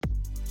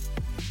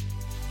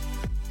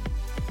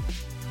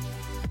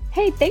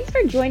Hey, thanks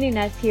for joining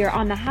us here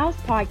on the House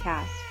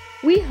Podcast.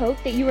 We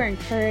hope that you are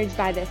encouraged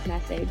by this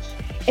message.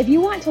 If you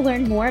want to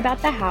learn more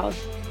about the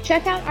House,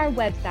 check out our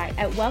website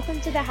at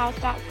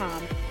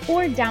welcometothehouse.com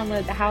or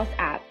download the House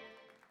app.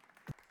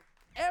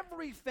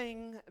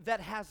 Everything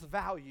that has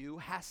value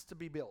has to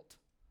be built.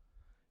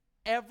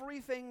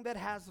 Everything that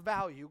has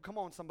value, come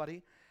on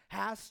somebody,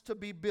 has to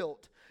be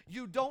built.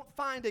 You don't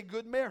find a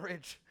good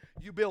marriage,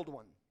 you build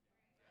one.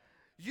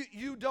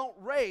 You don't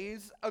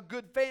raise a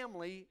good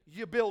family,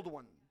 you build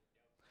one.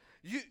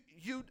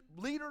 You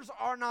leaders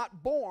are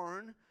not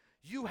born,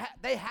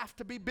 they have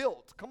to be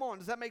built. Come on,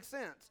 does that make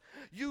sense?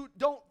 You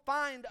don't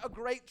find a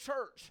great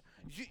church,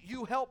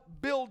 you help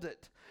build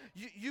it.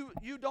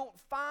 You don't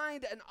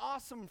find an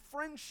awesome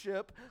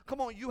friendship.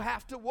 Come on, you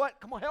have to what?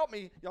 Come on, help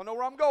me. Y'all know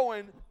where I'm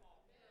going.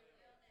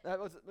 I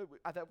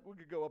thought we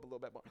could go up a little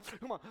bit more.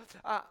 Come on.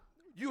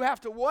 You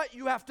have to what?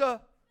 You have to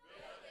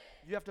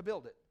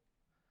build it.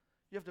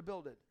 You have to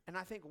build it. And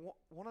I think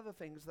one of the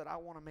things that I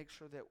want to make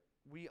sure that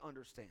we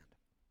understand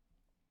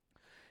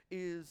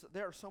is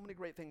there are so many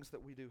great things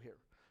that we do here.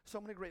 So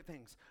many great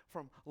things,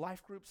 from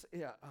life groups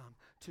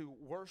to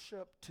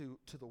worship, to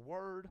the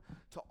word,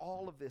 to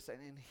all of this. And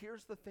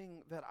here's the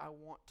thing that I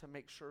want to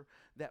make sure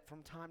that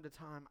from time to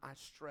time I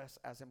stress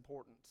as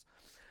importance,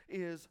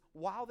 is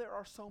while there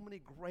are so many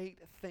great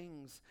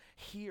things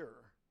here,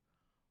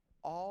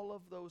 all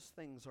of those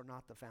things are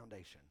not the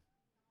foundation.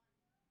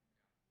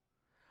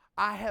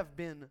 I have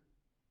been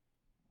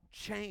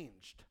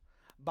changed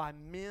by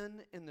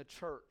men in the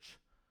church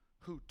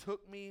who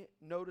took me,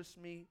 noticed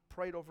me,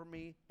 prayed over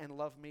me, and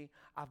loved me.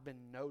 I've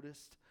been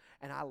noticed,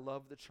 and I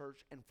love the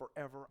church, and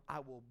forever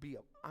I will be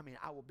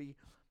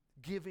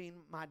giving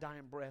my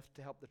dying breath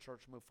to help the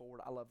church move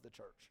forward. I love the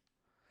church.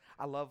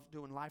 I love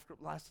doing life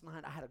group. Last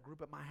night I had a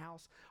group at my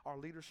house, our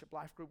leadership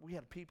life group. We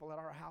had people at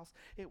our house.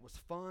 It was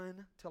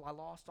fun till I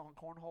lost on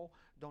cornhole.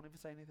 Don't even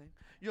say anything.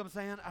 You know what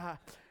I'm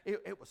saying?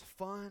 It was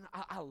fun.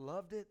 I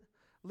loved it.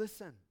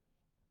 Listen,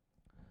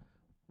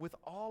 with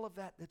all of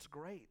that, it's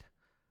great.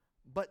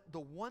 But the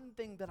one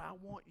thing that I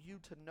want you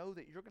to know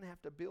that you're going to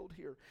have to build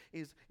here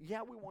is,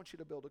 yeah, we want you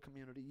to build a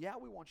community. Yeah,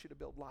 we want you to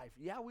build life.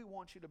 Yeah, we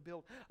want you to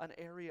build an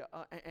area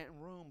and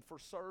room for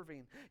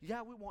serving.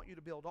 Yeah, we want you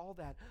to build all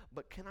that.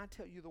 But can I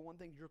tell you the one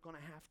thing you're going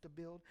to have to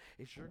build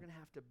is you're going to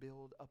have to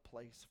build a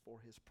place for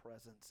His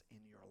presence in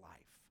your life.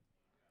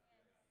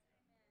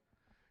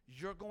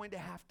 You're going to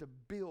have to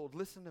build,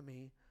 listen to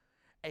me,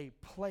 a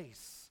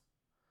place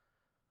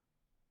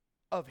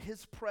of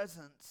His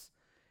presence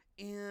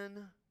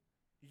in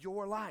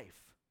your life.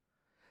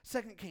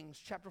 2 Kings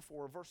chapter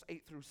 4, verse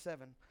 8 through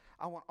 7.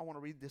 I want to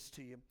read this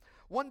to you.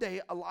 One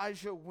day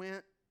Elijah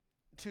went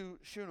to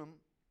Shunem,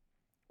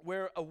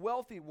 where a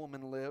wealthy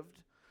woman lived,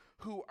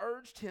 who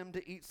urged him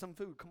to eat some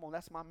food. Come on,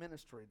 that's my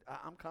ministry.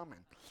 I'm coming.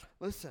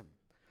 Listen.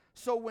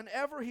 So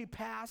whenever he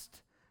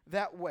passed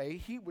that way,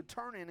 he would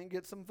turn in and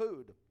get some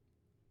food.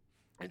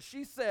 And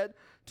she said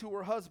to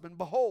her husband,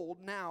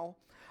 "Behold, now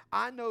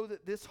I know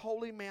that this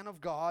holy man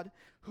of God,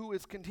 who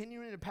is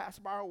continuing to pass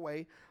by our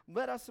way,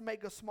 let us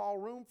make a small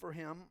room for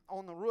him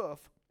on the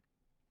roof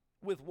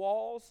with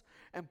walls,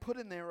 and put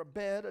in there a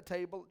bed, a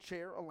table, a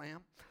chair, a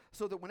lamp,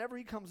 so that whenever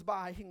he comes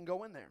by, he can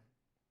go in there."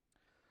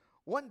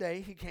 One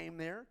day he came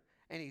there,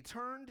 and he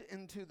turned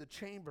into the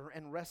chamber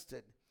and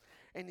rested.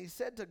 And he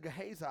said to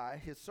Gehazi,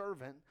 his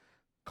servant,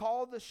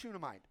 "Call the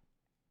Shunammite."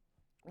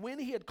 When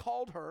he had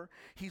called her,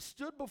 he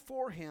stood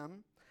before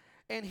him,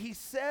 and he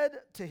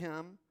said to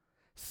him,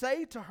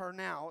 "Say to her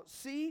now,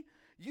 see,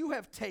 you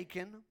have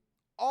taken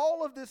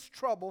all of this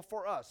trouble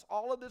for us."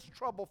 All of this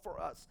trouble for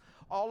us.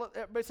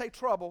 Everybody say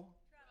trouble.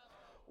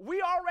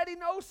 We already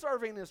know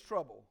serving is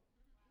trouble.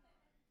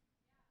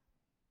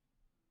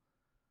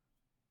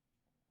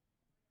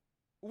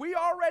 We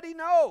already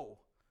know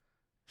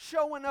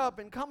showing up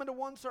and coming to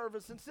one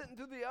service and sitting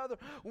through the other.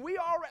 We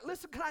already,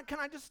 listen, can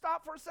I just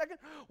stop for a second?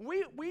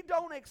 We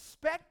don't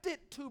expect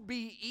it to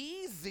be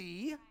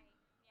easy.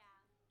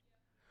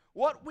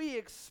 What we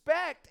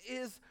expect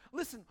is,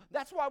 listen,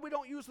 that's why we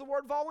don't use the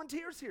word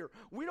volunteers here.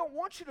 We don't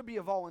want you to be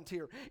a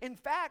volunteer. In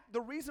fact,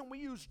 the reason we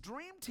use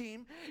Dream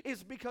Team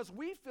is because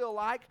we feel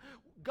like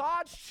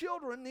God's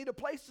children need a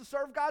place to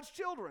serve God's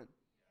children.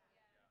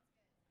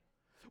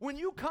 When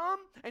you come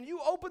and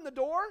you open the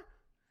door,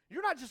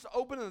 you're not just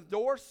opening the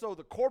door so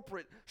the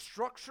corporate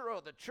structure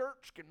of the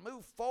church can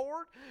move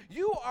forward.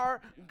 You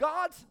are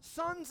God's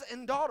sons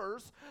and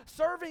daughters,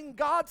 serving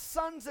God's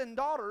sons and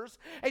daughters,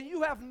 and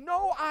you have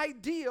no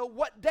idea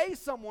what day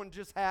someone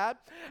just had.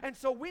 And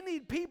so we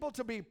need people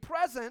to be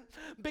present,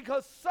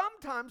 because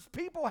sometimes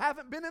people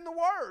haven't been in the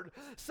Word.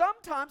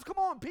 Sometimes, come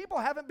on, people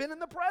haven't been in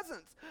the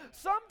presence.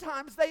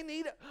 Sometimes they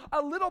need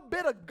a little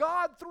bit of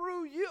God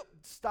through you.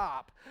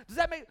 Stop. Does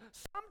that make,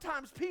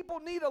 sometimes people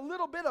need a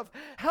little bit of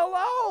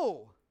hello.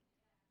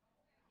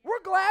 We're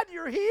glad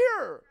you're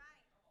here.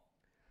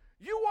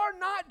 You are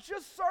not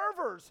just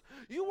servers.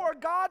 You are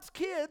God's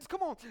kids.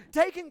 Come on,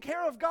 taking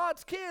care of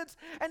God's kids.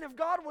 And if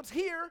God was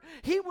here,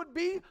 he would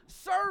be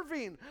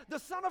serving. The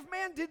Son of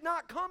Man did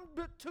not come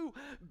to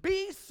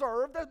be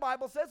served, as the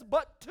Bible says,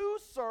 but to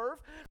serve.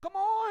 Come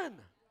on.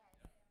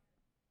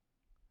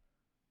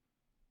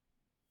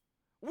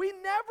 We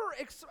never,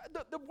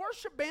 the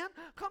worship band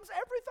comes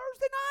every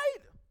Thursday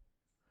night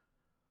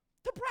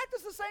to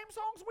practice the same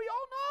songs we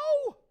all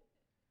know.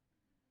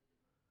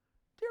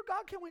 Dear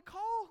God, can we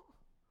call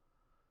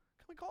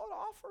it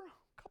off for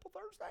a couple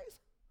Thursdays?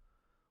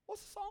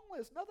 What's the song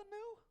list? Nothing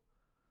new?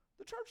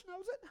 The church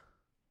knows it.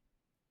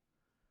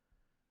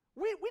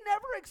 We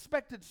never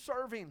expected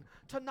serving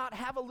to not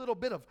have a little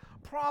bit of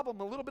problem,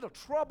 a little bit of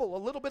trouble, a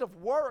little bit of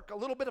work, a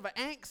little bit of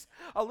angst,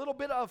 a little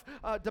bit of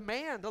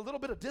demand, a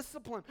little bit of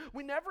discipline.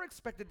 We never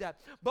expected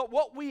that. But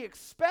what we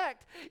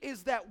expect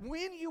is that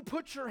when you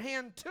put your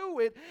hand to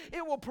it,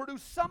 it will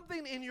produce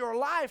something in your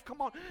life,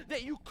 come on,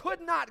 that you could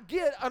not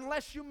get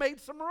unless you made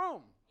some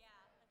room. Yeah,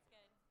 that's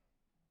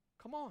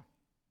good. Come on.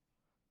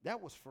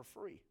 That was for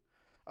free.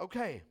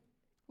 Okay,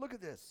 look at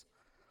this.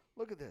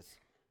 Look at this.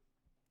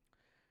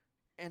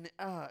 And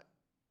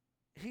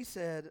he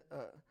said,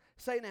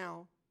 say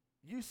now,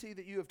 you see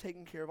that you have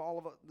taken care of all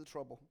of the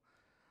trouble.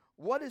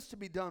 What is to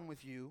be done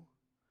with you?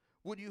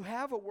 Would you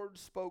have a word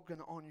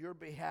spoken on your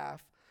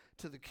behalf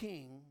to the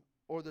king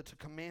or to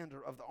commander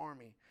of the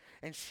army?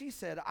 And she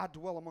said, I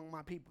dwell among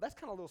my people. That's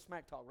kind of a little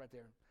smack talk right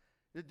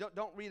there.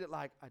 Don't read it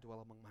like, I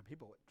dwell among my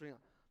people.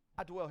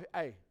 I dwell here.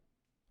 Hey,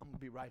 I'm going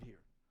to be right here.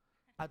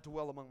 I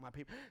dwell among my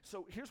people.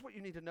 So here's what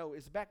you need to know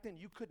is back then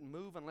you couldn't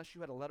move unless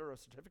you had a letter or a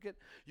certificate.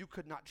 You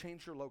could not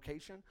change your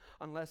location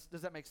unless,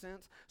 does that make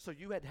sense? So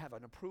you had to have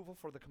an approval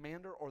for the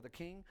commander or the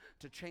king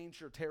to change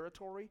your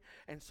territory.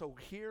 And so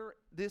here,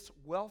 this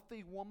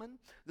wealthy woman,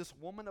 this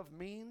woman of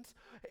means,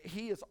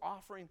 he is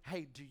offering,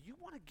 hey, do you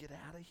want to get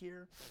out of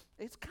here?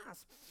 It's kind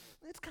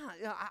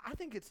of, I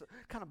think it's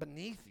kind of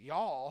beneath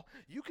y'all.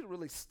 You could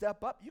really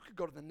step up. You could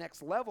go to the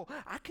next level.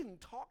 I can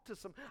talk to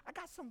I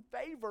got some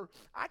favor.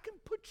 I can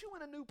put you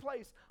in a new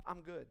place. I'm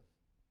good.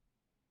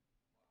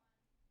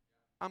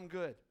 I'm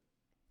good.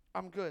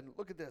 I'm good.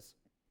 Look at this.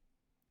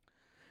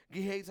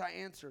 Gehazi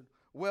answered,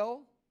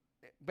 well,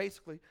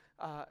 basically,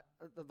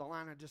 the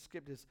line I just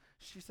skipped is,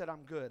 she said,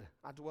 I'm good.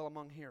 I dwell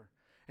among here.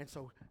 And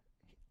so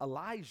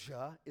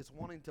Elijah is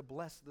wanting to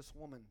bless this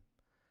woman.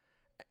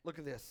 Look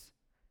at this.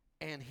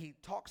 And he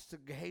talks to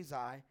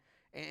Gehazi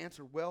and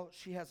answered, well,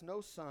 she has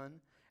no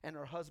son and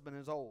her husband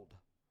is old.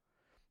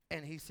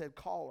 And he said,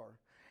 call her.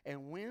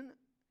 And when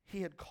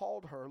he had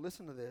called her,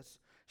 listen to this,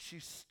 she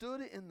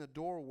stood in the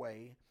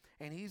doorway,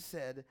 and he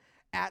said,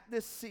 at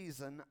this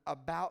season,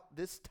 about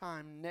this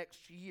time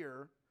next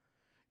year,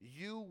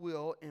 you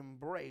will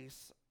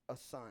embrace a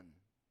son.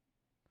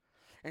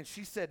 And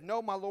she said,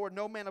 no, my Lord,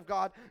 no man of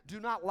God, do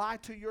not lie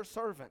to your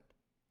servant.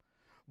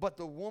 But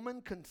the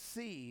woman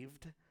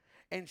conceived,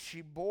 and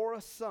she bore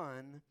a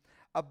son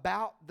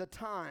about the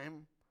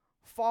time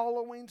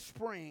following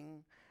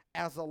spring,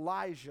 as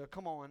Elijah,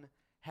 come on,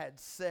 had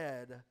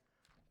said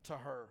to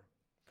her.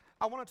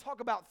 I want to talk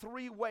about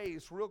 3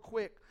 ways real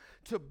quick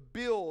to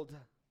build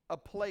a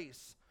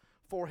place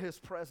for his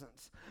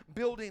presence.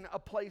 Building a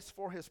place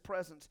for his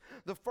presence.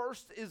 The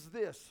first is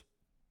this.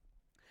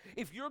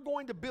 If you're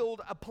going to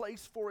build a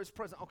place for his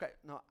presence, okay,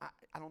 no,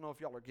 I don't know if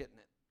y'all are getting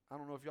it. I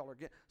don't know if y'all are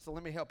getting it. So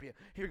let me help you.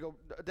 Here you go,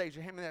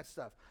 Deja, hand me that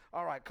stuff.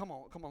 All right, come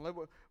on.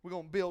 We're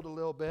going to build a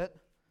little bit.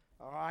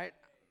 All right.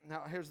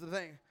 Now, here's the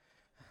thing.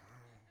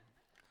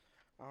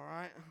 All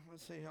right,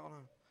 let's see, hold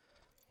on.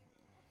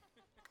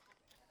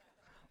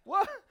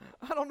 What?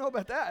 I don't know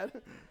about that.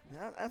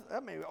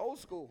 That may be old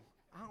school.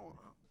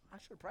 I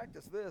should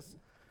practice this.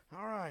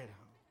 All right.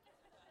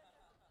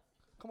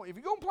 Come on, if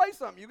you're going to play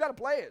something, you got to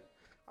play it.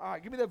 All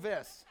right, give me the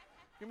vest.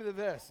 Give me the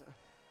vest.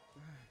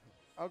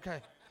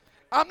 Okay.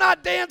 I'm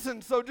not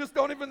dancing, so just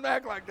don't even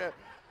act like that.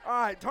 All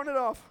right, turn it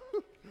off.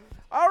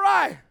 All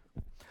right.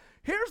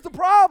 Here's the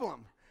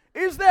problem,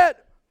 is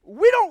that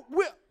we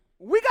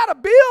got to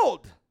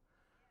build.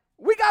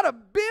 We got to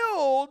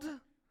build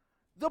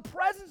the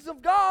presence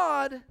of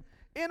God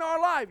in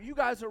our life. You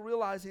guys are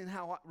realizing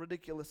how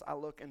ridiculous I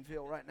look and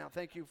feel right now.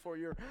 Thank you for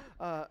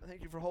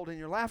holding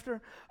your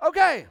laughter.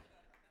 Okay.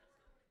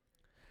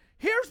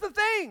 Here's the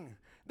thing.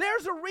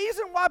 There's a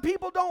reason why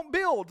people don't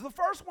build. The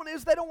first one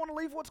is they don't want to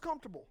leave what's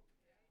comfortable.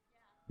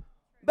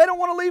 They don't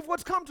want to leave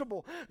what's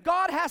comfortable.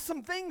 God has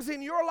some things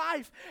in your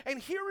life, and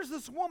here is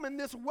this woman,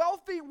 this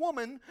wealthy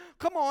woman,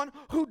 come on,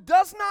 who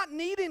does not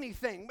need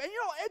anything. And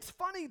it's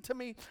funny to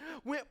me,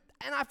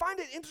 and I find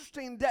it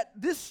interesting that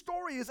this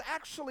story is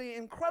actually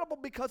incredible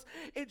because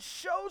it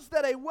shows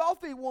that a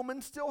wealthy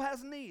woman still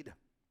has need.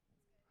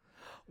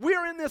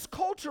 we're in this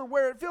culture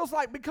where it feels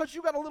like because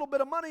you got a little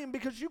bit of money and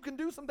because you can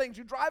do some things,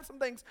 you drive some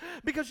things,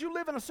 because you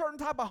live in a certain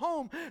type of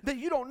home, that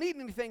you don't need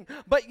anything.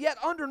 But yet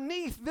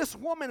underneath, this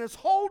woman is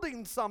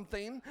holding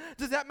something.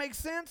 Does that make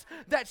sense?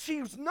 That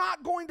she's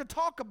not going to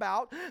talk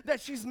about,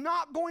 that she's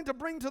not going to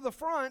bring to the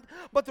front.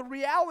 But the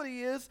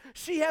reality is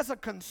she has a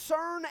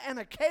concern and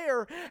a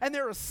care, and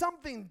there is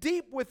something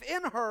deep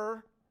within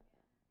her.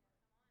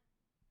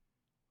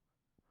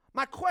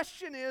 My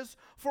question is,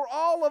 for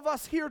all of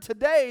us here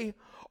today,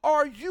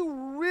 are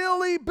you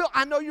really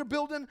I know you're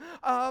building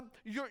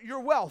your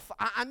wealth.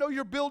 I know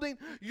you're building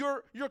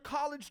your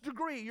college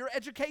degree, your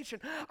education.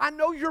 I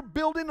know you're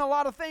building a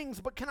lot of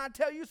things, but can I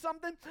tell you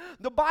something?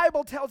 The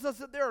Bible tells us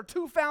that there are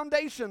two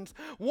foundations.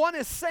 One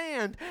is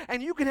sand,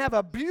 and you can have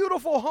a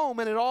beautiful home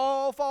and it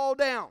all fall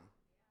down.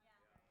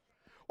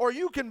 Or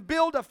you can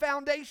build a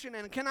foundation.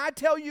 And can I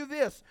tell you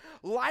this?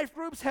 Life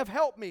groups have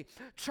helped me.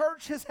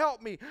 Church has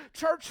helped me.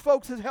 Church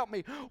folks has helped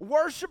me.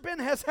 Worshiping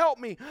has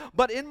helped me.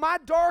 But in my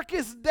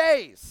darkest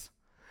days,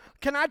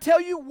 can I tell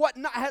you what?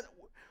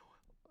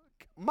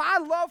 My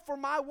love for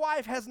my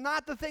wife has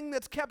not the thing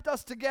that's kept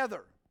us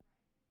together.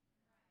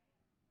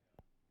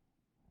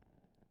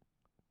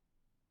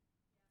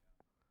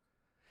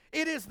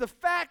 It is the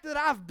fact that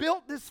I've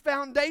built this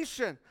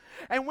foundation.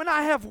 And when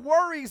I have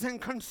worries and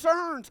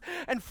concerns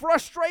and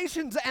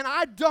frustrations and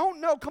I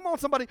don't know, come on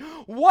somebody,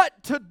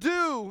 what to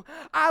do,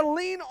 I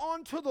lean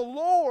onto the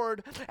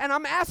Lord and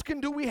I'm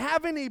asking, do we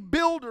have any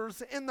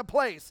builders in the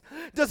place?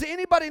 Does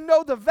anybody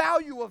know the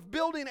value of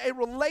building a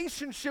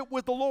relationship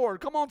with the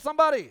Lord? Come on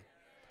somebody.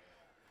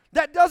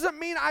 That doesn't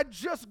mean I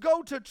just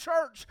go to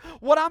church.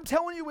 What I'm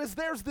telling you is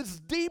there's this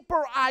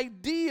deeper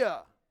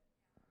idea.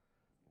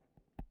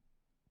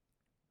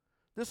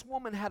 This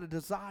woman had a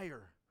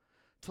desire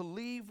to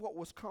leave what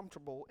was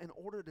comfortable in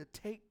order to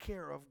take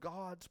care of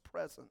God's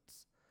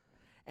presence.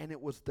 And it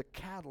was the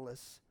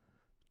catalyst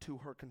to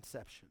her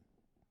conception.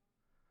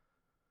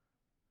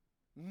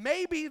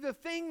 Maybe the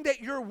thing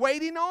that you're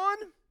waiting on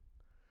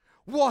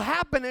will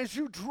happen as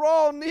you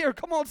draw near,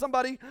 come on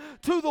somebody,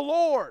 to the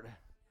Lord.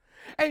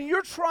 And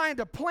you're trying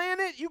to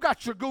plan it. You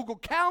got your Google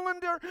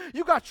Calendar.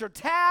 You got your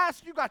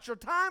tasks. You got your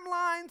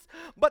timelines.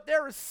 But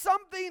there is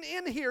something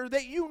in here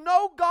that you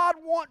know God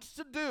wants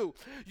to do.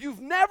 You've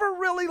never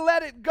really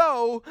let it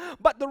go.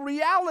 But the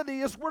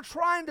reality is we're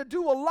trying to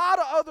do a lot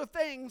of other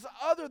things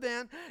other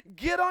than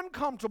get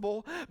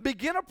uncomfortable,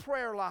 begin a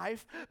prayer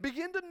life,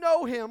 begin to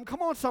know Him.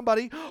 Come on,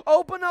 somebody.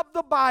 Open up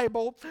the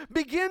Bible.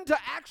 Begin to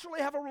actually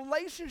have a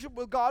relationship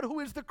with God, who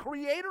is the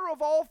creator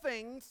of all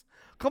things.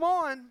 Come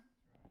on.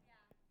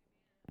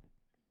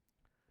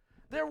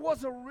 There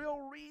was a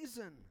real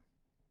reason.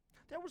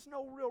 There was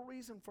no real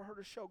reason for her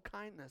to show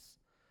kindness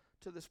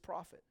to this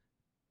prophet.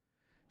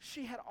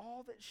 She had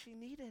all that she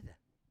needed.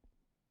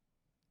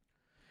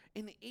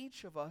 In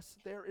each of us,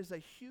 there is a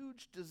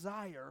huge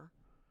desire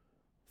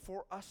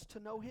for us to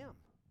know Him.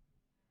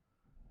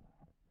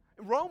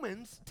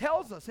 Romans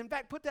tells us, in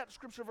fact, put that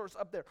scripture verse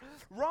up there.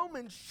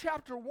 Romans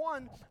chapter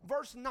 1,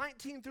 verse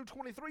 19 through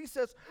 23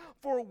 says,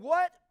 "For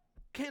what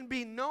can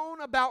be known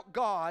about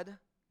God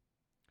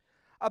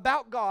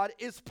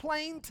is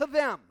plain to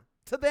them."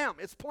 To them,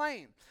 it's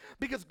plain.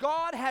 Because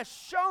God has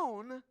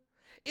shown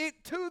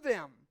it to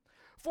them.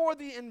 For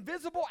the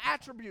invisible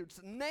attributes,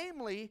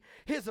 namely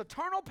His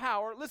eternal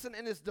power, listen,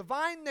 and His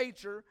divine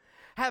nature,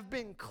 have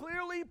been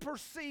clearly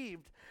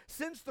perceived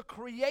since the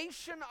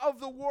creation of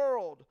the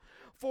world.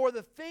 For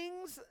the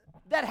things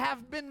that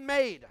have been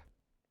made,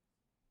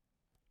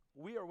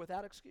 we are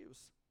without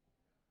excuse.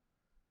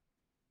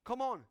 Come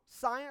on,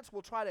 science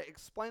will try to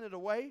explain it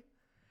away.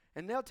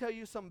 And they'll tell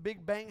you some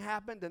big bang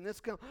happened and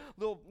this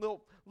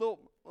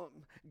little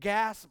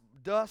gas,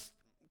 dust,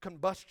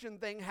 combustion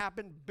thing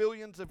happened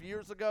billions of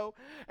years ago.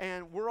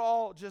 And we're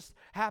all just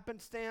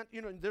happenstance.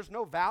 You know, there's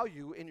no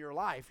value in your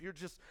life. You're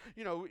just,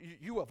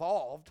 you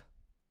evolved.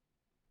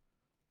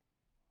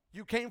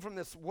 You came from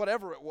this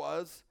whatever it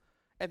was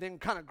and then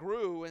kind of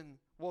grew. And,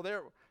 well,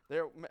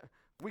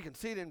 we can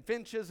see it in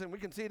finches and we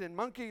can see it in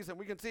monkeys and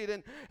we can see it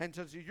in, and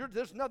so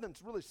there's nothing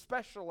that's really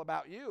special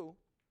about you.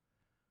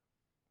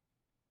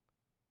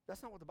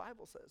 That's not what the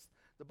Bible says.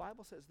 The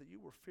Bible says that you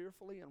were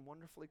fearfully and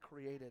wonderfully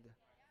created.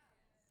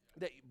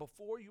 That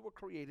before you were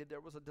created,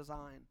 there was a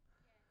design.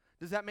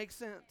 Does that make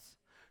sense?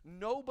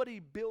 Nobody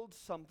builds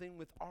something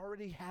with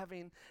already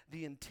having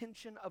the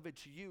intention of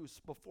its use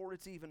before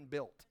it's even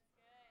built.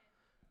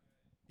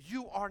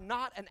 You are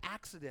not an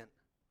accident.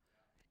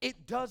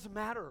 It does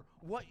matter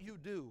what you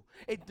do.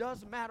 It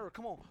does matter,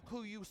 come on,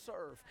 who you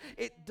serve.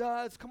 It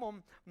does, come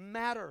on,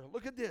 matter.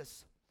 Look at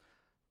this.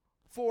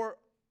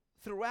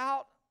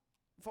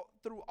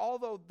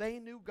 Although they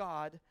knew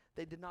God,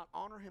 they did not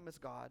honor Him as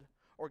God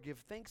or give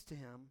thanks to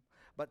Him,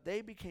 but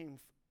they became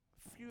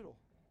futile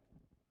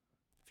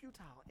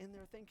in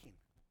their thinking.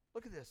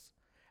 Look at this.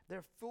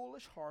 Their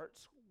foolish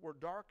hearts were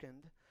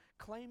darkened.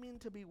 Claiming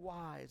to be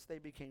wise, they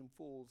became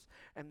fools,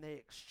 and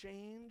they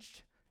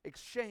exchanged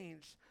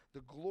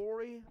the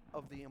glory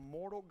of the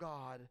immortal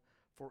God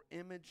for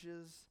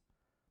images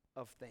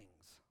of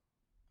things.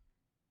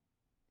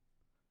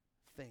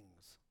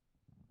 things.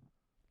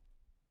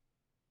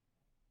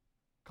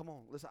 Come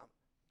on, listen.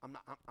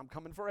 I'm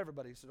coming for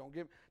everybody, so don't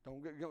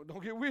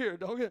get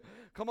weird.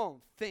 Come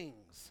on,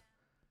 things.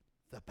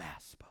 The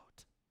bass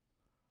boat,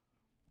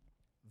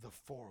 the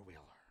four-wheeler,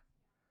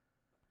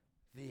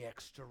 the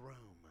extra room.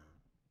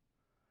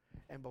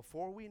 And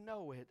before we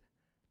know it,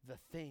 the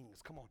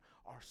things, come on,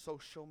 our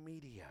social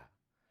media,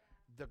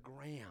 the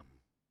gram,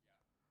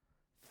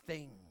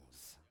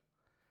 things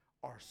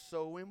are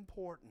so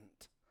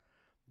important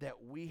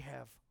that we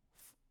have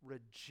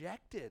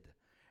rejected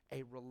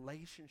a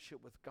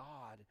relationship with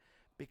God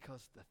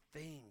because the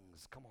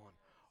things, come on,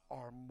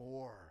 are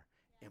more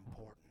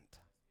important.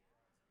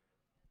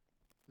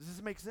 Does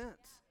this make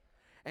sense?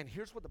 And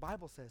here's what the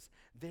Bible says.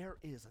 There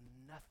is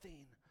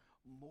nothing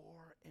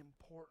more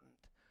important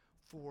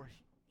for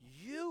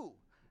you.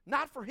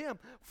 Not for him,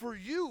 for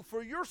you,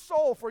 for your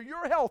soul, for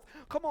your health.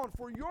 Come on,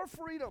 for your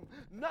freedom.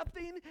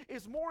 Nothing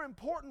is more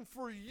important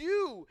for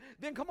you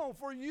than, come on,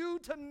 for you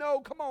to know,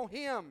 come on,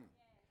 him.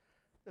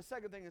 The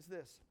second thing is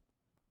this.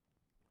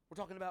 We're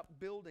talking about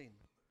building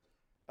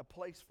a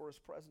place for his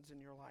presence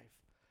in your life.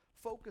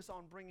 Focus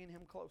on bringing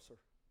him closer.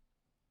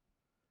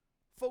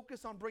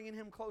 Focus on bringing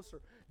him closer.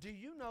 Do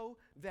you know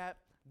that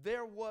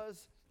there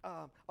was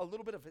a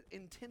little bit of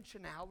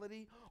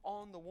intentionality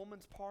on the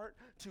woman's part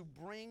to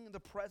bring the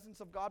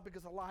presence of God,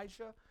 because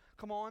Elijah,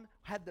 come on,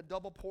 had the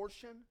double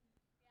portion?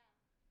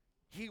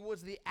 Yeah. He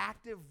was the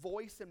active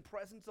voice and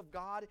presence of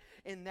God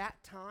in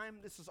that time.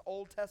 This is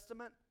Old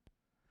Testament.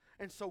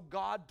 And so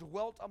God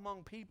dwelt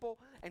among people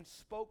and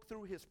spoke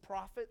through his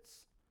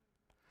prophets.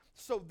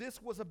 So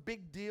this was a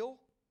big deal.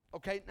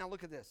 Okay, now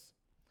look at this.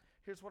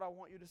 Here's what I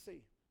want you to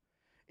see.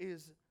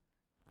 Is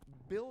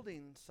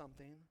building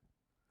something,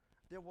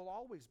 there will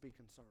always be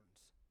concerns.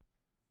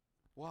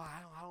 Well,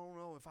 I don't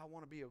know if I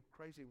want to be a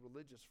crazy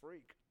religious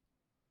freak.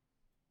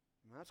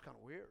 That's kind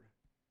of weird.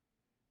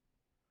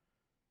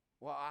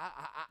 Well,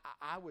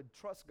 I would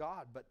trust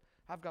God, but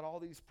I've got all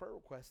these prayer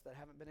requests that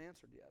haven't been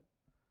answered yet.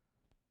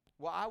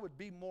 Well, I would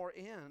be more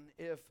in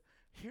if,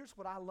 here's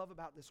what I love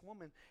about this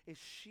woman, is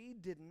she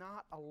did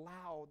not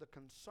allow the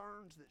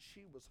concerns that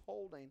she was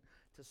holding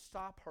to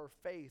stop her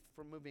faith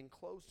from moving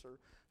closer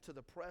to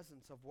the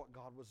presence of what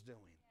God was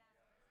doing.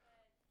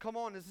 Come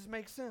on, does this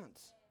make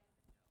sense?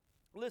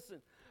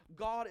 Listen,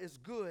 God is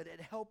good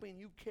at helping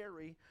you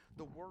carry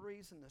the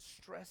worries and the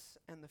stress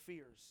and the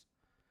fears.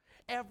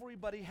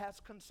 Everybody has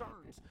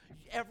concerns.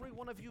 Every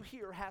one of you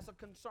here has a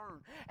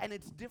concern, and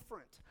it's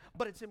different,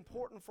 but it's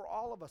important for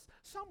all of us.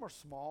 Some are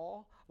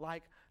small,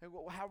 like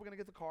how are we going to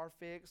get the car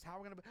fixed?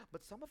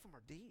 But some of them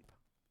are deep.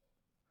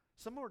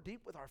 Some are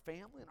deep with our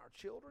family and our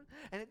children,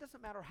 and it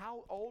doesn't matter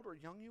how old or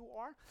young you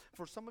are.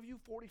 For some of you,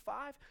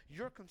 45,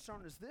 your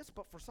concern is this,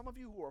 but for some of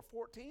you who are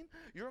 14,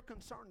 your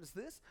concern is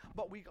this,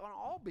 but we're going to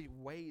all be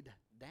weighed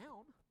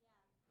down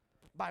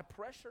by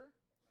pressure.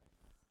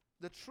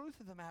 The truth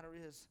of the matter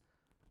is,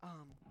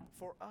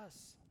 for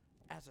us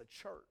as a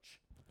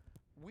church,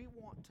 we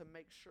want to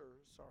make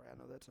sure, sorry, I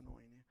know that's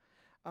annoying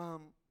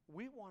you.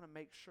 We want to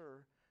make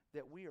sure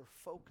that we are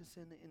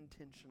focusing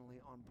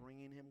intentionally on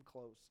bringing him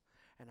close.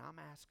 And I'm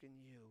asking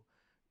you,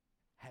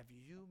 have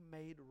you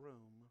made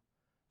room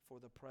for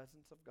the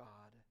presence of God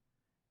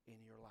in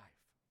your life?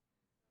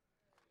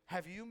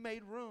 Have you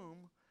made room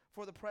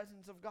for the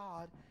presence of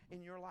God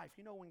in your life?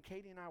 You know, when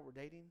Katie and I were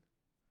dating,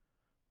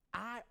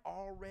 I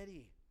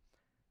already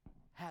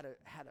had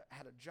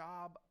a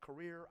job,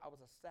 career. I was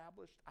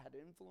established. I had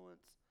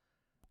influence.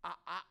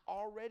 I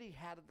already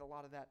had a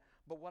lot of that.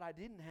 But what I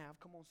didn't have,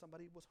 come on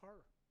somebody, was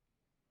her.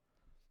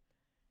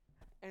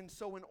 And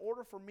so in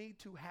order for me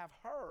to have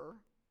her,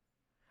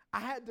 I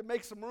had to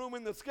make some room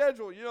in the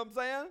schedule. You know what I'm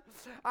saying?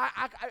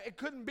 It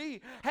couldn't be,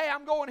 hey,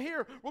 I'm going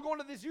here. We're going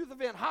to this youth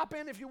event. Hop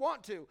in if you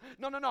want to.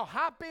 No.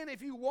 Hop in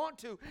if you want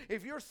to.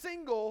 If you're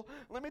single,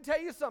 let me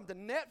tell you something.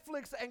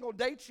 Netflix ain't going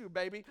to date you,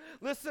 baby.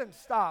 Listen,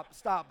 stop.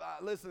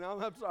 Listen,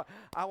 I'm sorry.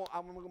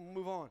 I'm going to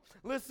move on.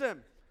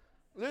 Listen.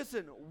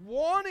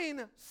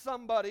 Wanting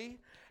somebody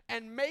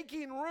and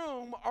making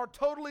room are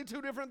totally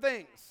two different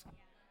things.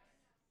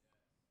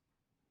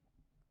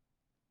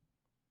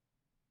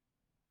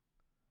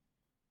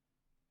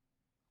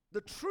 The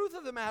truth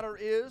of the matter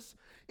is,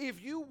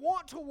 if you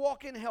want to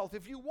walk in health,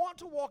 if you want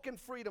to walk in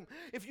freedom,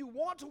 if you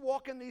want to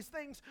walk in these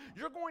things,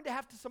 you're going to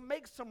have to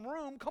make some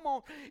room, come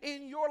on,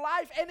 in your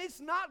life, and it's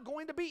not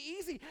going to be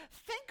easy.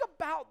 Think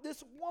about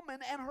this woman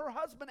and her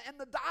husband and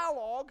the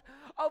dialogue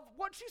of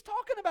what she's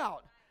talking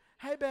about.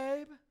 Hey,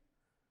 babe,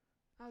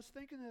 I was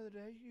thinking the other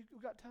day, you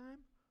got time?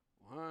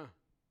 Why?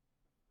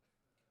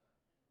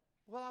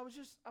 Well, I was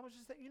just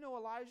thinking, you know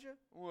Elijah?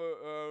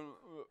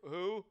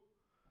 Who?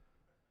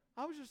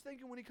 I was just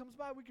thinking when he comes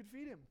by, we could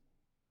feed him.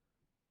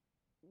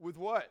 With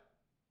what?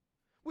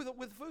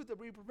 With food that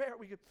we prepare.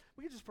 We could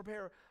just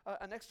prepare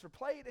an extra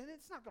plate, and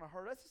it's not going to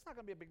hurt us. It's not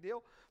going to be a big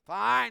deal.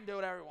 Fine, do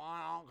whatever you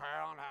want. I don't care.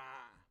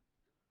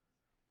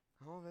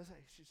 Oh,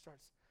 she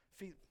starts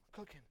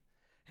cooking.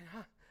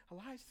 And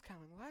Elijah's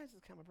coming.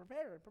 Elijah's coming.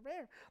 Prepare.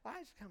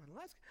 Elijah's coming.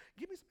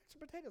 Give me some extra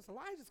potatoes.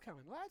 Elijah's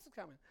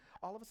coming.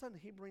 All of a sudden,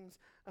 he brings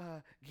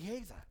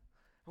Gehazi.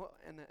 Well,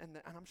 and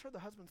I'm sure the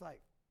husband's like,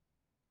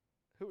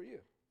 who are you?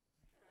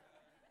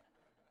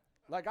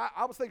 Like,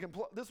 I was thinking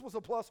this was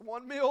a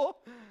 +1 meal,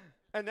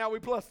 and now we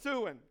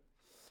 +2.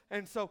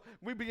 And so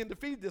we begin to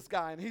feed this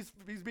guy, and he's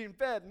being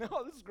fed.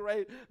 No, this is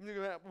great.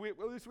 At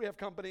least we have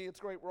company. It's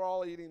great. We're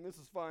all eating. This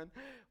is fun.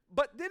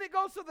 But then it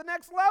goes to the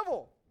next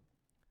level.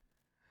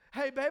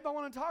 Hey, babe, I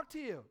want to talk to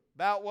you.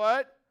 About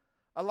what?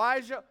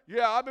 Elijah?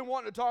 Yeah, I've been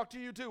wanting to talk to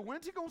you too.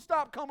 When's he going to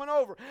stop coming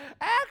over?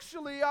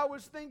 Actually, I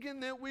was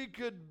thinking that we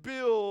could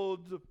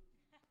build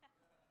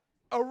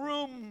a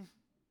room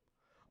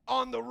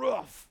on the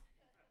roof.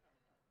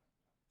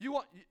 You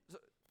want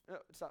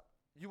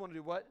to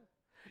do what?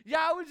 Yeah,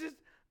 I was just...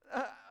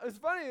 it's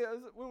funny,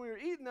 when we were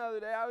eating the other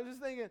day, I was just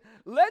thinking,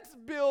 let's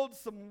build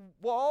some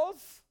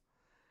walls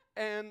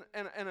and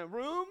a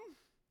room.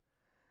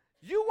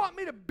 You want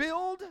me to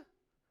build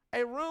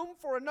a room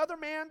for another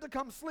man to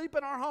come sleep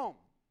in our home?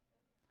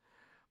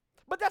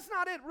 But that's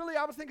not it, really.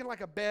 I was thinking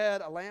like a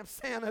bed, a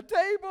lampstand, a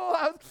table.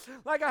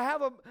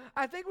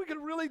 I think we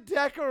could really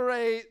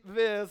decorate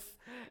this,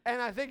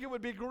 and I think it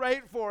would be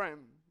great for him.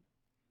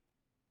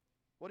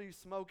 What are you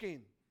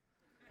smoking?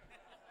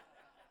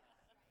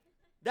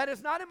 That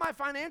is not in my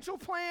financial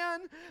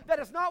plan. That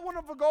is not one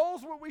of the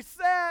goals where we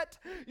set.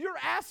 You're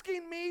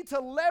asking me to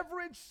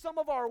leverage some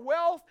of our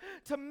wealth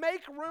to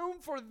make room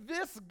for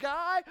this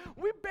guy.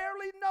 We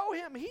barely know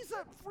him. He's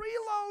a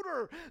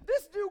freeloader.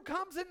 This dude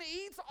comes and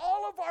eats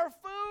all of our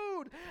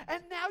food.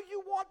 And now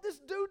you want this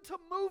dude to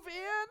move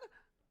in?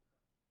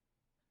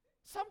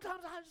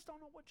 Sometimes I just don't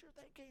know what you're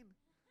thinking.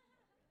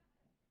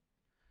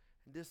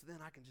 And then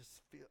I can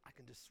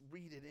just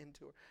read it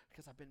into her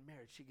because I've been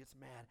married. She gets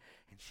mad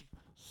and she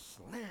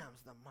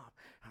slams the mop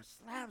and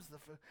slams the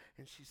food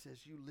and she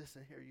says, "You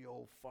listen here, you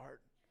old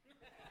fart."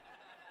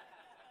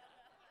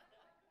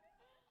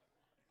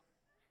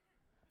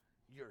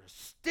 You're a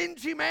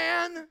stingy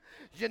man.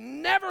 You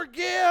never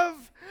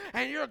give,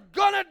 and you're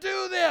gonna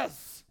do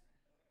this.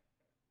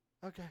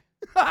 Okay.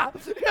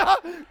 Yeah,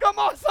 come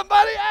on,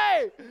 somebody.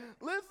 Hey,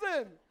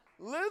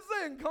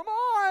 listen, come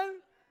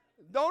on.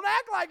 Don't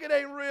act like it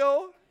ain't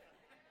real.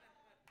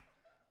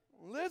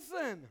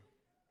 Listen.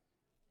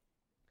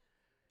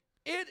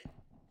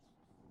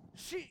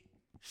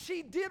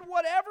 She did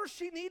whatever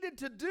she needed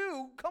to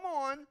do, come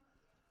on,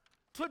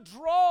 to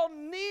draw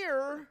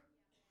near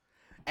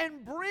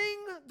and bring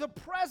the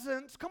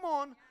presence, come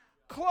on,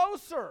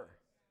 closer.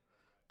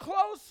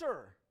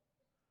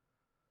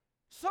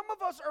 Some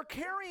of us are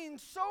carrying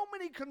so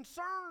many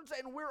concerns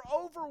and we're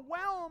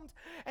overwhelmed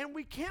and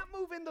we can't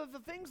move into the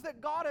things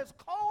that God has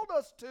called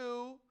us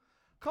to.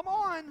 Come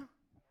on.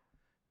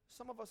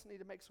 Some of us need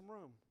to make some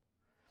room.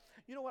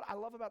 You know what I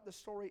love about this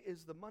story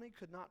is the money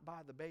could not buy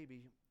the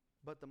baby,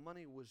 but the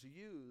money was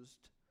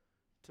used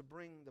to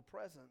bring the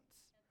presence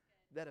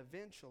that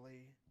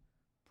eventually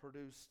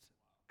produced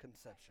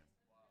conception.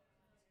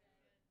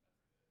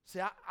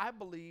 See, I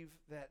believe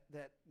that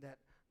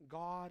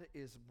God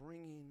is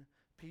bringing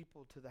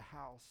people to the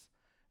house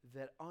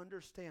that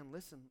understand,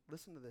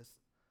 listen to this,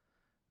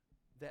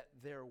 that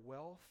their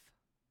wealth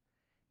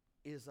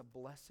is a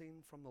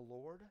blessing from the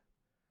Lord,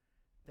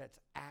 that's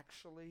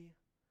actually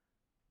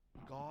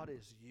God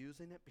is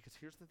using it. Because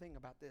here's the thing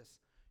about this.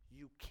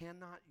 You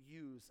cannot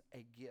use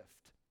a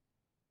gift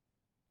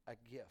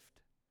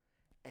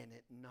and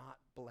it not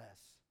bless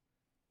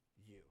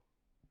you.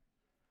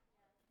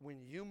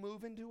 When you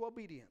move into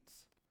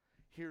obedience,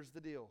 here's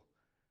the deal.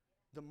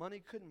 The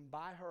money couldn't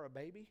buy her a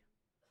baby,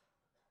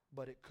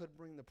 but it could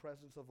bring the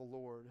presence of the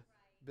Lord,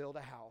 build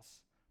a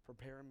house,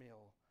 prepare a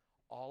meal.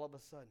 All of a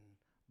sudden,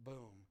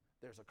 boom,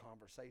 there's a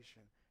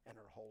conversation and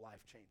her whole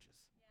life changes.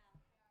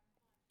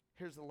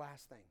 Here's the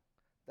last thing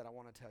that I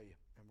want to tell you,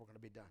 and we're going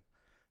to be done.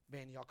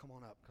 Man, y'all come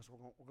on up because we're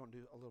going to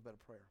do a little bit of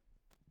prayer.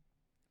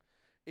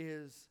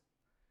 Is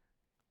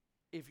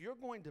if you're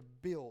going to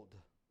build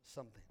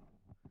something,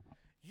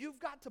 you've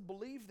got to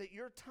believe that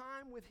your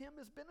time with him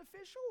is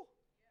beneficial.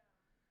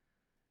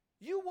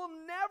 You will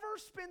never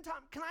spend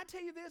time. Can I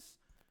tell you this?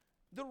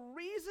 The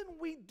reason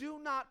we do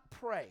not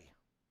pray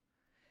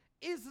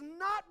is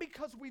not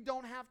because we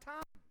don't have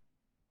time.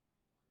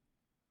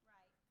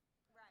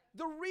 Right.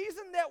 The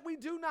reason that we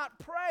do not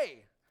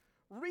pray,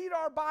 read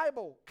our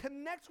Bible,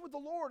 connect with the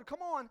Lord,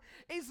 come on,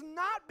 is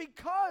not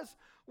because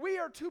we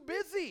are too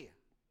busy.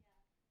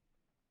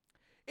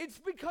 It's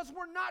because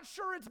we're not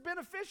sure it's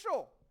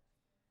beneficial.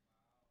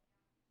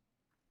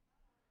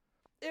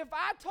 If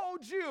I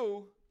told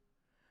you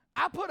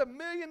I put $1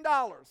 million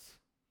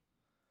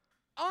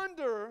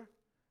under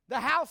the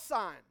house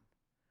sign,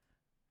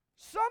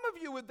 some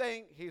of you would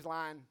think he's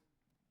lying.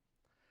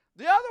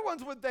 The other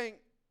ones would think,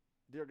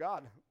 dear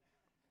God,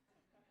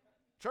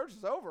 church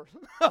is over.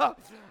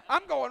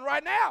 I'm going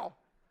right now.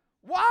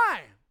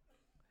 Why?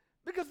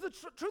 Because the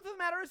truth of the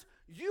matter is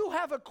you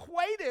have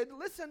equated,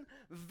 listen,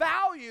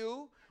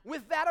 value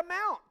with that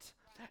amount.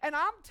 And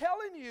I'm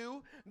telling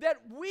you that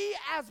we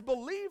as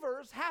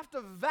believers have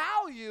to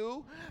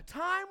value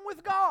time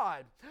with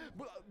God.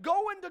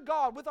 Go into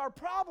God with our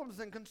problems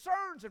and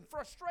concerns and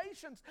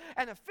frustrations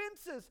and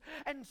offenses.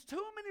 And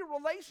too many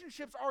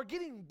relationships are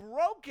getting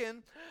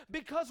broken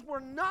because we're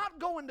not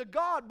going to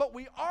God, but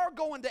we are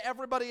going to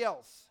everybody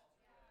else.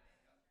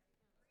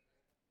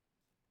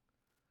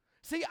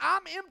 See,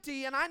 I'm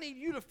empty and I need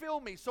you to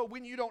fill me. So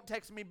when you don't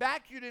text me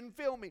back, you didn't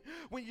fill me.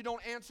 When you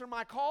don't answer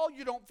my call,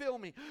 you don't fill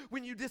me.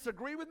 When you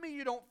disagree with me,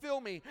 you don't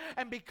fill me.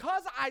 And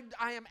because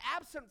I am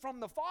absent from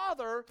the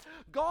Father,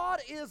 God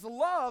is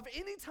love.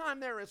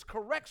 Anytime there is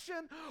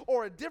correction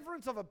or a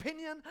difference of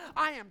opinion,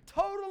 I am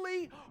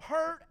totally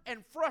hurt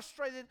and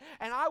frustrated,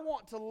 and I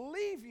want to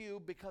leave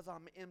you because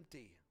I'm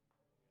empty.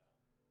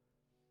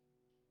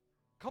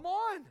 Come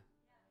on.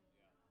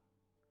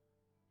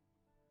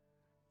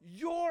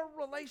 Your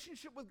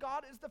relationship with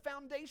God is the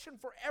foundation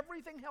for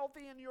everything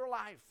healthy in your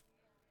life.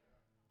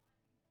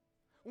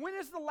 When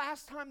is the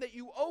last time that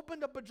you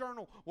opened up a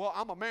journal? Well,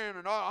 I'm a man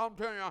and I'm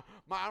telling you,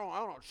 I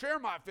don't share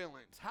my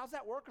feelings. How's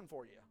that working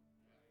for you?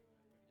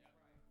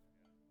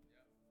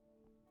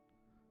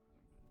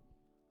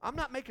 I'm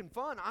not making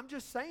fun. I'm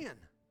just saying.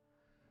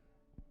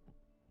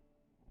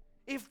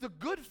 If the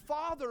good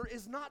Father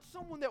is not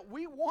someone that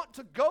we want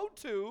to go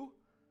to,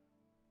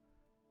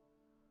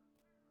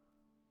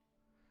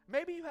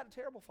 maybe you had a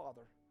terrible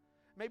father.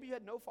 Maybe you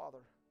had no father.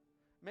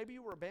 Maybe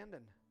you were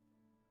abandoned.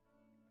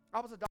 I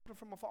was adopted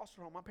from a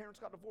foster home. My parents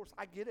got divorced.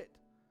 I get it.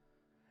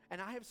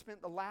 And I have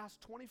spent the last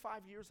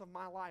 25 years of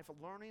my life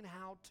learning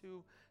how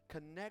to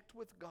connect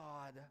with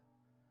God,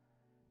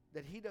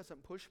 that He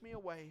doesn't push me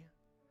away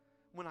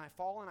when I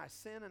fall and I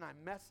sin and I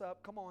mess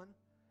up. Come on.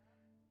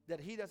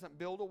 That He doesn't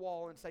build a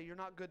wall and say, you're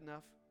not good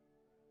enough.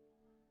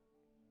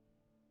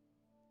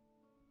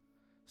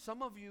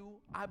 Some of you,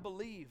 I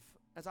believe,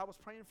 as I was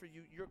praying for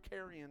you, you're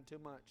carrying too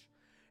much.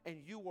 And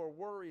you are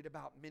worried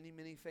about many,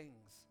 many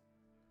things.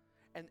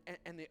 And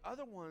the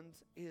other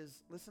ones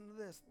is, listen to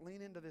this,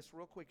 lean into this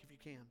real quick if you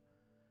can.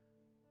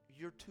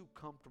 You're too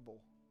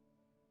comfortable.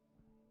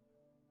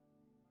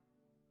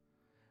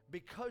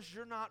 Because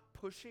you're not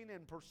pushing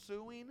and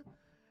pursuing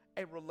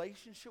a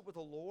relationship with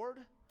the Lord,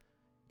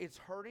 it's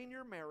hurting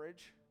your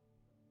marriage.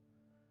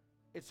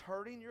 It's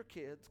hurting your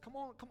kids. Come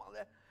on.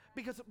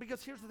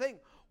 Because here's the thing.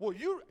 Well,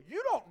 you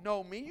don't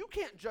know me. You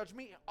can't judge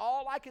me.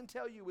 All I can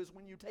tell you is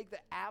when you take the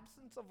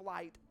absence of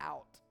light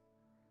out,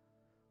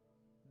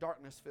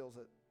 darkness fills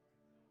it.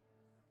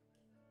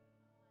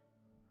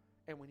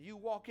 And when you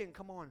walk in,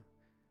 come on.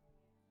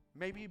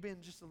 Maybe you've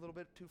been just a little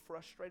bit too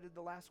frustrated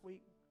the last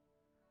week.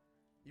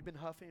 You've been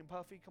huffy and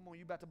puffy. Come on,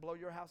 you about to blow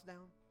your house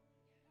down?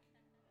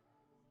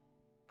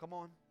 Come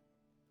on.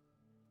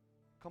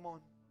 Come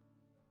on.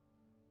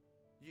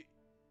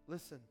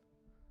 Listen.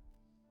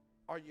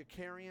 Are you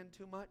carrying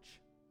too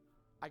much?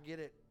 I get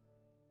it.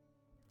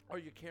 Are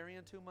you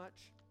carrying too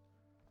much?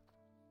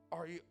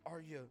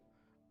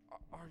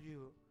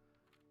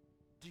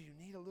 Do you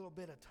need a little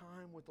bit of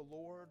time with the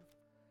Lord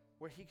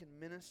where He can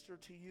minister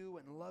to you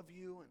and love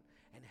you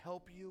and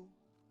help you?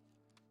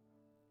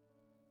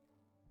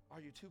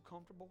 Are you too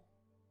comfortable?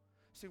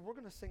 See, we're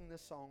going to sing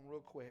this song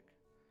real quick.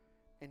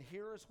 And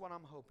here is what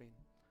I'm hoping.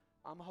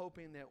 I'm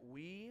hoping that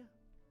we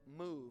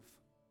move,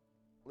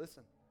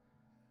 listen,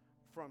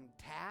 from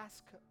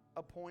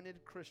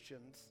task-appointed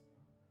Christians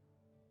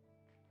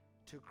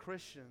to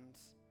Christians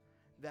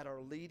that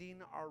are leading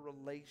our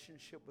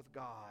relationship with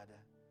God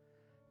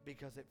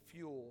because it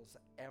fuels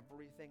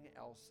everything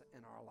else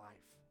in our life.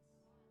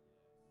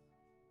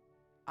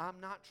 I'm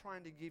not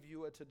trying to give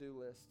you a to-do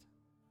list.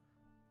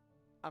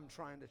 I'm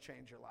trying to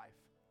change your life.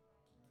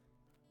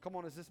 Come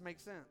on, does this make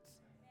sense?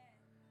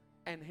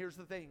 And here's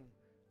the thing.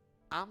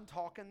 I'm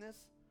talking this,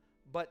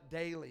 but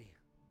daily,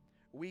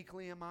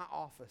 weekly in my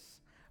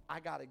office, I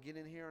got to get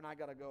in here and I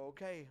got to go,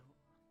 okay,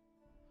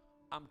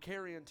 I'm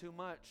carrying too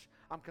much.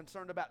 I'm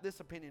concerned about this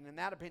opinion and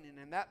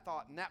that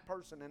thought and that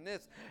person and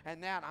this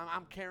and that.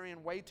 I'm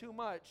carrying way too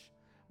much.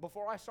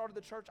 Before I started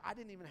the church, I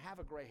didn't even have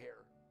a gray hair.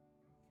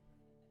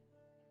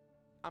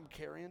 I'm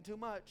carrying too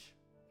much.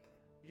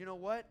 You know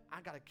what? I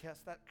got to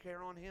cast that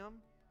care on Him.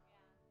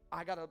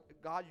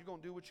 God, you're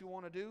going to do what you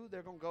want to do.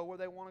 They're going to go where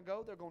they want to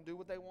go. They're going to do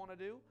what they want to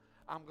do.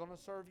 I'm going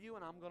to serve you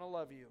and I'm going to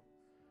love you.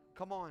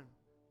 Come on.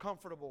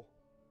 Comfortable.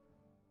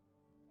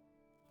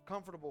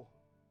 Comfortable.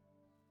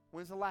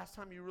 When's the last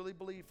time you really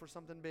believed for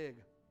something big?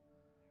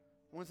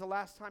 When's the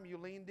last time you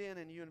leaned in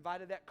and you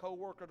invited that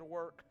coworker to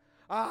work?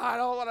 I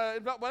don't want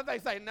to. What if they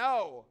say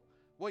no?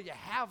 Well, you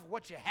have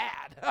what you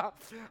had.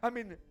 I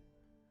mean,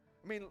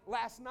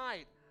 last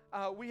night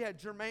we had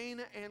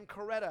Jermaine and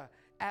Coretta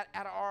at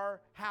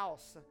our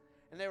house,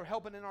 and they were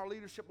helping in our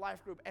leadership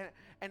life group.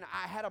 And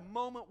I had a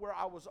moment where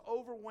I was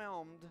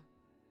overwhelmed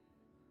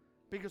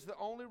because the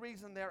only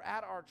reason they're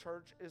at our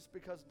church is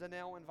because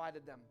Danelle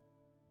invited them.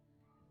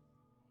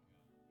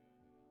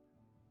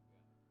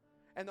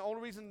 And the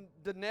only reason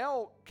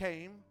Danelle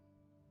came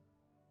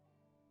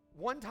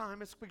one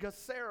time is because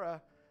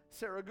Sarah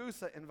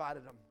Gusa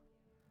invited them.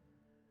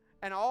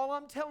 And all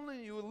I'm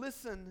telling you,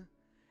 listen,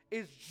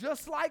 is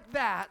just like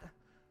that.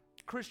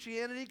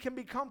 Christianity can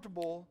be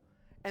comfortable,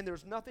 and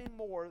there's nothing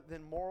more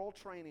than moral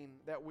training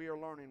that we are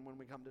learning when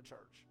we come to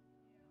church.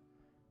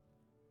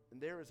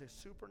 And there is a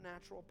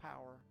supernatural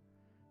power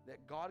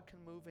that God can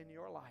move in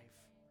your life.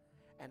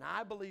 And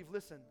I believe,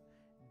 listen,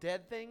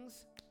 dead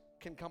things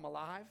can come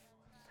alive.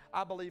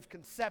 I believe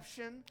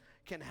conception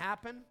can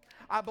happen.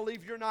 I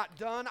believe you're not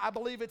done. I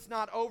believe it's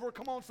not over.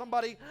 Come on,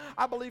 somebody.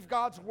 I believe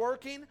God's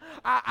working.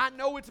 I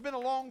know it's been a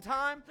long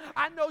time.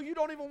 I know you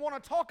don't even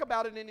want to talk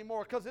about it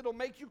anymore because it'll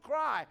make you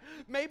cry.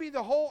 Maybe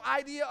the whole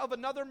idea of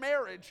another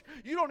marriage,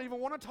 you don't even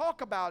want to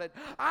talk about it.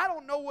 I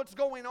don't know what's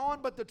going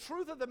on, but the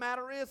truth of the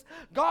matter is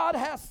God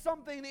has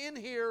something in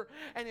here,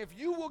 and if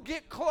you will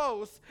get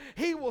close,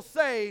 He will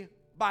say,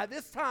 by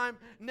this time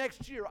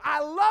next year. I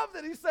love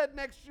that He said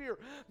next year,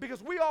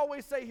 because we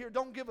always say here,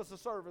 don't give us a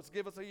service,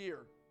 give us a year.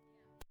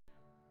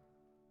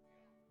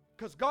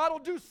 Because God will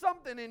do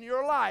something in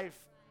your life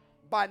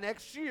by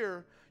next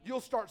year.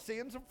 You'll start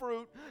seeing some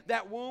fruit.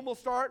 That womb will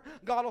start.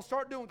 God will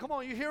start doing. Come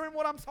on, you hearing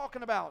what I'm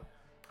talking about?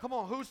 Come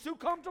on, who's too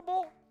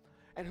comfortable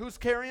and who's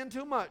carrying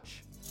too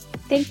much?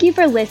 Thank you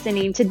for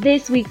listening to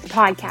this week's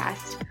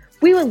podcast.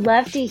 We would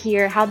love to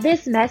hear how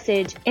this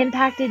message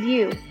impacted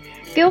you.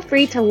 Feel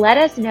free to let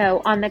us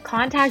know on the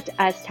Contact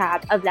Us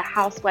tab of the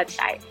House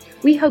website.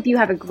 We hope you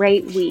have a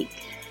great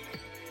week.